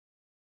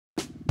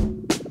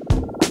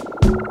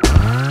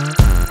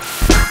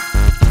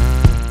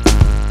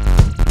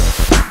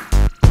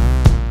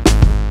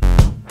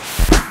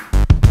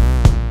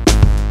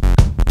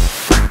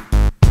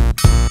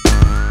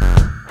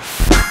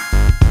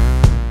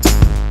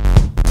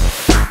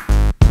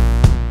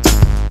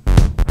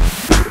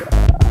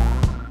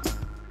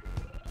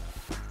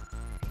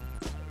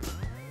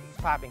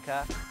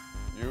happening, cuz?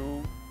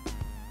 You.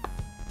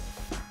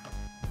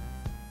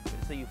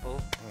 Good to see you,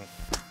 fool.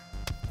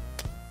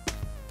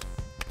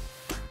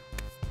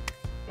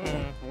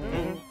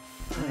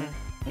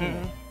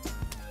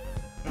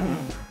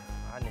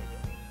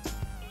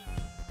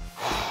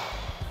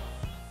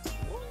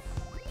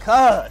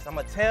 Cuz,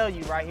 I'ma tell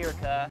you right here,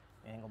 cuz.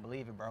 You ain't gonna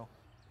believe it, bro.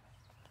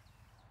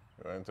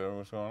 Go ahead and tell me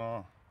what's going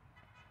on.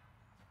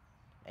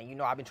 And you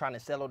know I've been trying to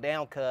settle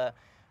down, cuz.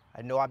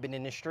 I know I've been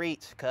in the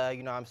streets, cuz,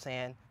 you know what I'm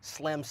saying?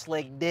 Slim,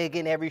 slick,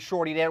 digging every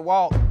shorty that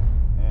walk.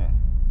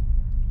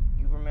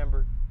 You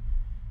remember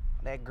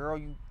that girl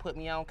you put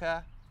me on,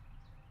 cuz?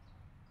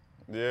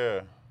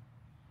 Yeah.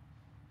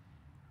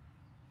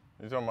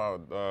 You talking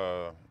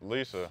about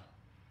Lisa?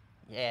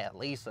 Yeah,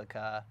 Lisa,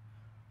 cuz.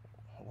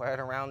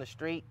 Word around the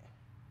street,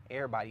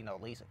 everybody know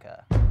Lisa,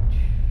 cuz.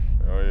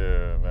 Oh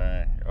yeah,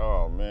 dang.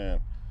 Oh man.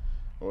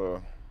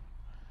 Well,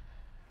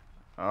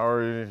 I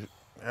already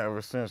have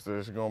a sense that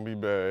it's gonna be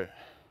bad.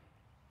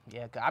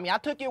 Yeah, cuz. I mean, I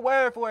took your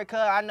word for it, cuz.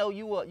 I know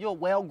you're a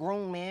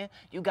well-groomed man.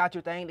 You got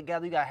your thing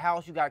together. You got a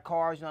house, you got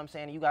cars, you know what I'm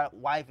saying? You got a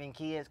wife and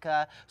kids,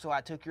 cuz. So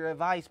I took your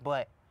advice,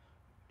 but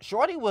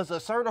Shorty was a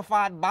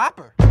certified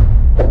bopper.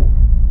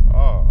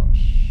 Oh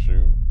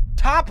shoot.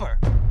 Topper.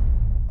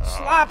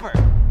 Slopper.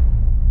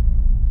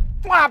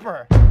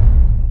 Flopper.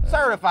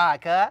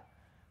 Certified, cuz.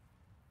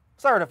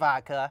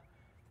 Certified, cuz.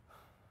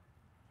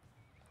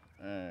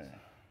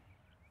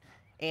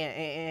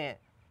 And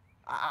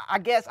I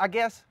guess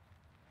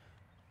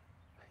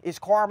it's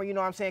karma, you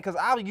know what I'm saying? Because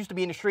I used to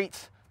be in the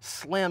streets,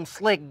 slim,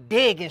 slick,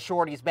 digging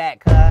Shorty's back,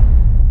 cuz.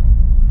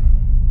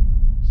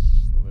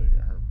 Slicking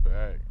her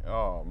back.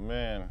 Oh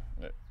man.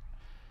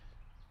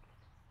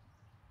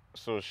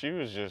 So she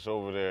was just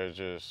over there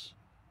just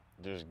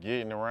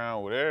getting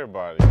around with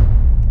everybody.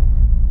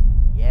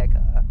 Yeah,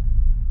 cuz.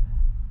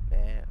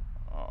 Man.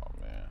 Oh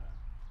man.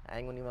 I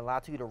ain't gonna even lie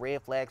to you, the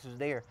red flags was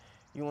there.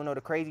 You wanna know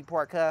the crazy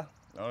part, cuz?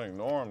 Don't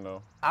ignore him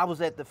though. I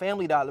was at the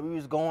Family Dollar. We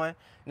was going.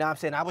 You know what I'm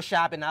saying? I was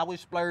shopping. I was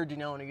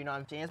splurging on her. You know what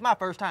I'm saying? It's my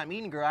first time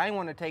meeting girl. I didn't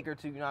want to take her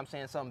to, you know what I'm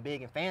saying, something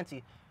big and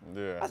fancy.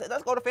 Yeah. I said,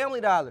 let's go to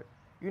Family Dollar.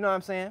 You know what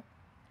I'm saying?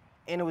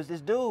 And it was this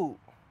dude.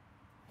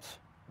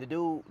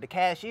 The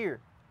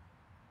cashier.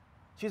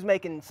 She was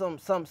making some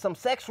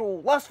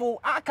sexual, lustful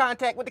eye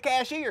contact with the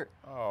cashier.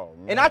 Oh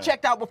man. And I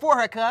checked out before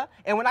her, cuz.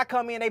 And when I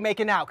come in, they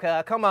making out,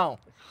 cuz. Come on.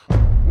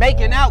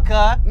 Making out,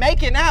 cuz.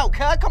 Making out,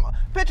 cuz. Come on.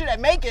 Picture that,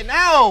 making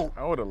out.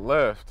 I would have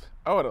left.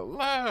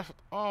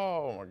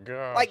 Oh my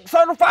God. Like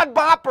certified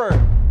bopper.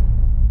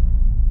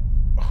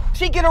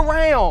 She get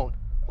around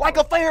like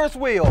a Ferris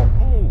wheel.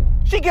 Ooh.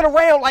 She get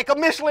around like a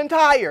Michelin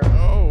tire.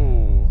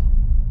 Oh.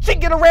 She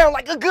get around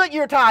like a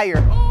Goodyear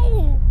tire.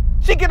 Oh.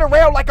 She get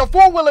around like a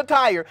four-wheeler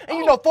tire. And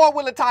you know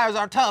four-wheeler tires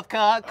are tough,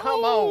 cuz.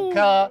 Come on,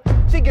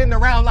 cuz. She getting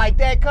around like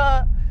that,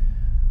 cuz.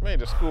 Made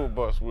the school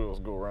bus wheels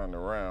go round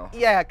and round.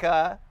 Yeah,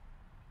 cuz.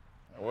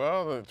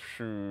 Well, that's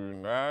true.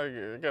 Now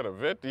I gotta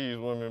vet these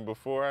women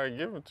before I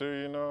give them to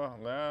you, you know.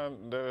 Now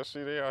that I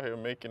see they out here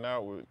making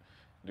out with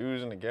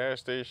dudes in the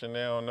gas station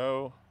they don't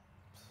know.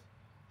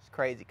 It's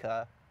crazy,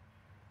 cuz.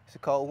 It's a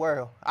cold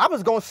world. I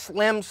was going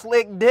slim,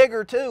 slick,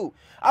 digger, too.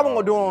 I wasn't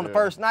going to do it on the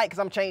first night because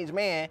I'm a changed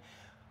man.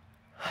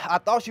 I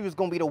thought she was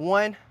going to be the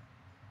one,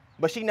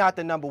 but she not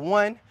the number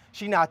one.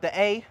 She not the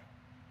A.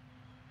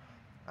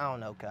 I don't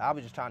know, cuz. I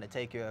was just trying to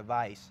take your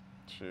advice.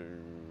 Shoot,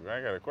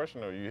 I got a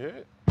question though. You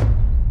hit?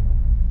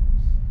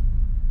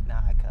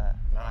 Nah, cuz.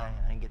 Nah. I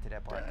ain't get to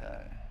that part,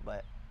 cuz.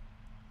 But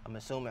I'm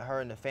assuming her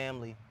and the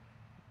family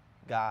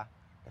guy,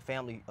 the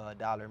Family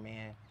Dollar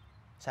man,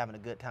 is having a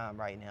good time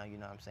right now, you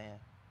know what I'm saying?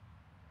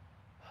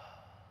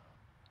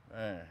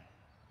 Man,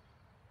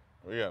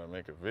 we gotta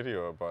make a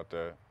video about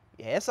that.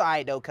 Yeah, it's all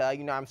right, though, cuz,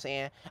 you know what I'm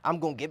saying? I'm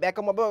going to get back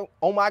on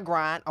my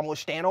grind. I'm going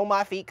to stand on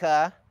my feet,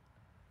 cuz.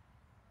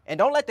 And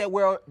don't let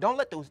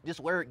this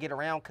word get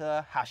around,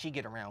 cuz, how she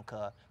get around,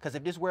 cuz. Because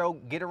if this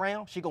world get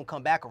around, she going to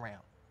come back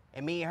around.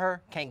 And me and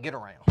her can't get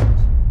around.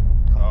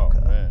 Come on,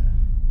 cuz. Man.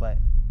 But,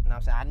 you know what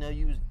I'm saying? I know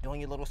you was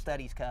doing your little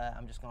studies, cuz.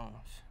 I'm just going to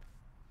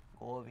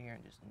go over here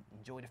and just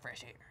enjoy the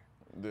fresh air.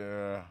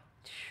 Yeah.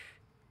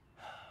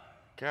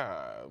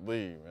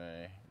 Golly,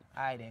 man.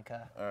 All right, then, cuz.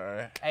 All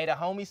right. Hey, the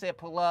homie said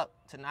pull up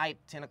tonight,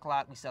 10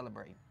 o'clock. We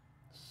celebrate.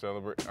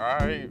 Celebrate. All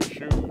right,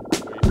 shoot. Wait,